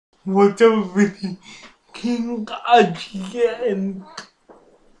What's up with King again?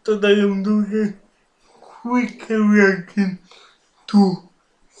 Today I'm doing a quick reaction to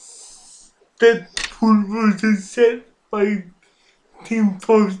Deadpool versus Set by Team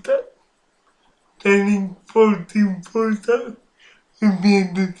Poster. Standing for Team Poster will be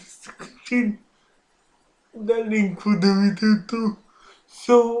in the description. The link for the video too.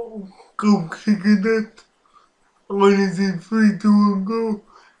 So go click it out. I'm gonna say 3, 2, 1, go.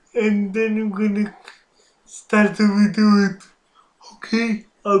 And then I'm gonna start the video with okay,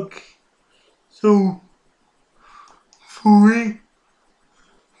 okay. So 3,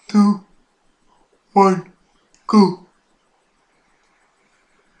 2, 1, go.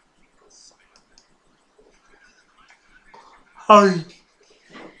 Hi.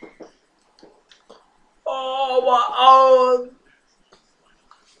 Oh my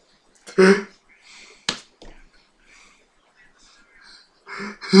okay.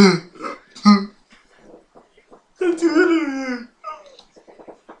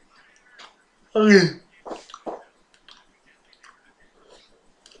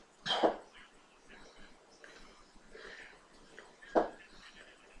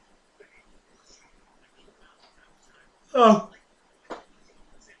 Oh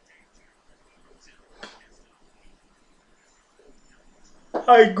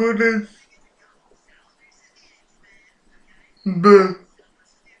my goodness. The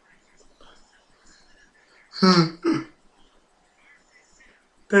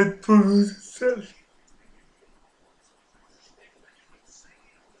that produces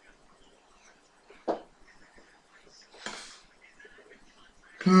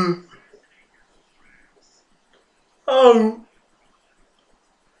oh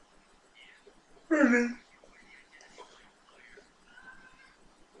really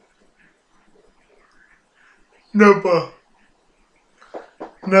never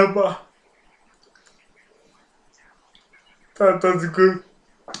never that was good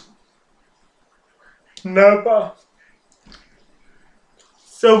never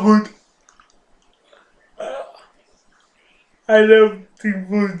so good I love the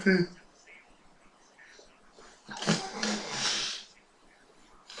voices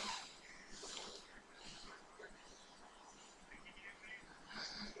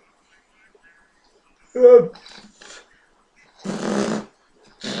uh,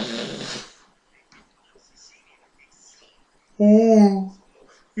 oh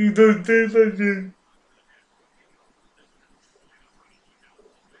you don't say that again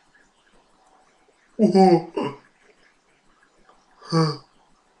oh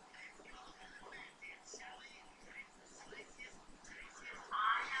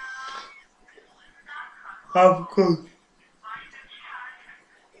of course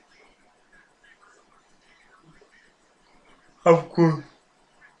of course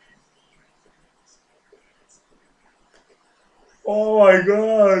oh my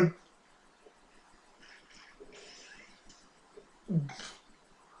god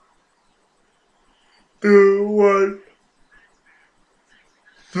the one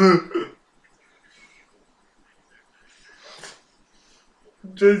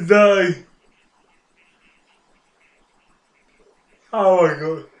just die oh my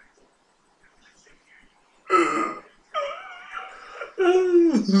god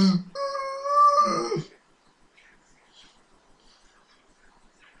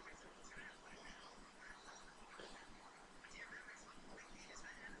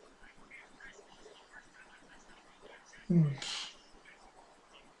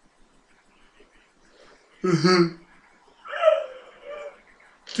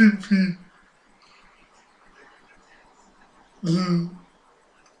TP.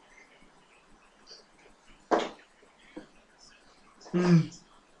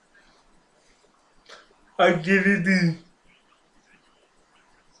 I get it in.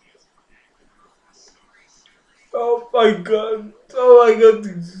 Oh my god. Oh my god.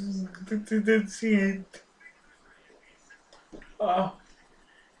 Didn't see it. Ah.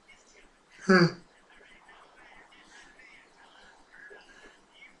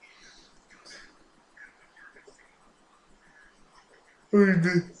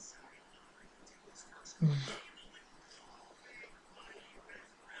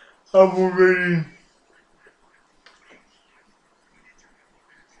 I'm already.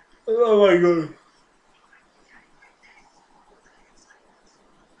 Oh my god.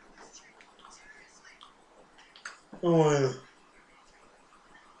 Oh my god.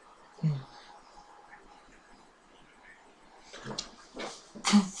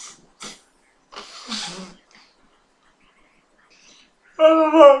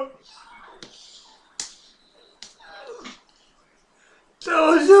 Oh, that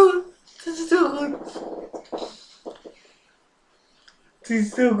was so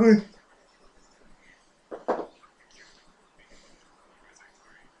She's so good.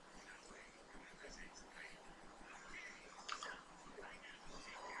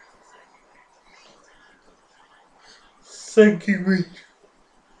 Thank you, mate.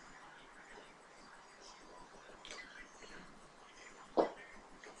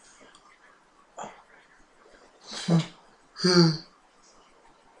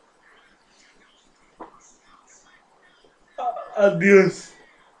 Adios.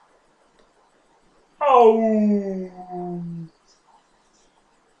 Oh,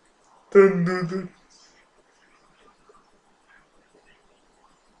 don't do that.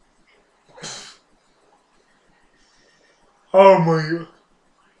 Oh my god.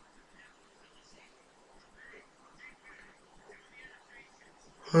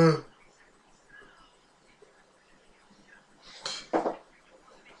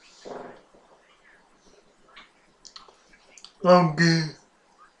 Okay.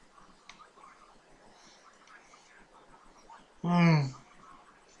 Hmm.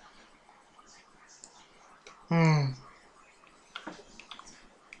 Hmm.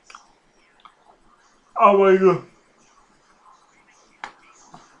 Oh my god.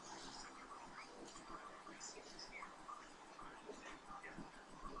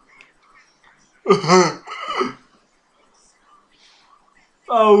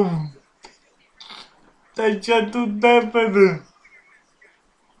 Oh, tagliato tutto per...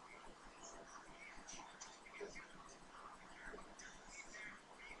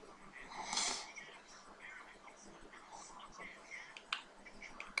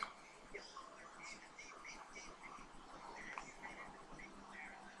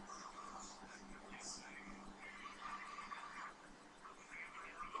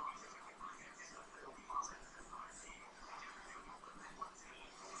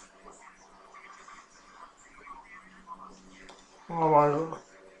 Oh my god.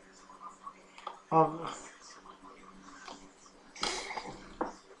 Oh,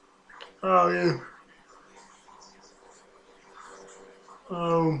 oh yeah.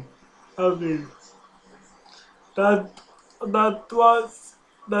 Okay. That, that was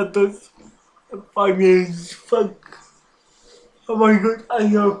funny as fuck. Oh my god, I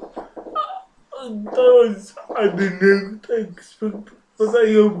know. That was, I didn't expect, but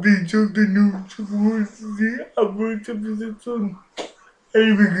I hope they took the news towards the average episode soon.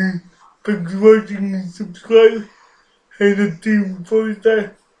 Anyway, thanks for watching and subscribe. And the team for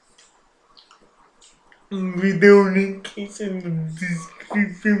that video link is in the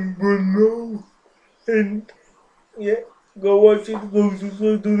description below. And yeah, go watch it, go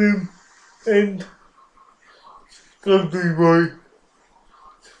subscribe to them, and subscribe to your boy.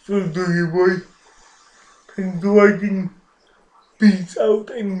 Subscribe to your boy. Thanks for watching. Peace out,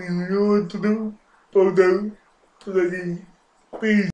 and you know what to do. Bow down to the game. Peace.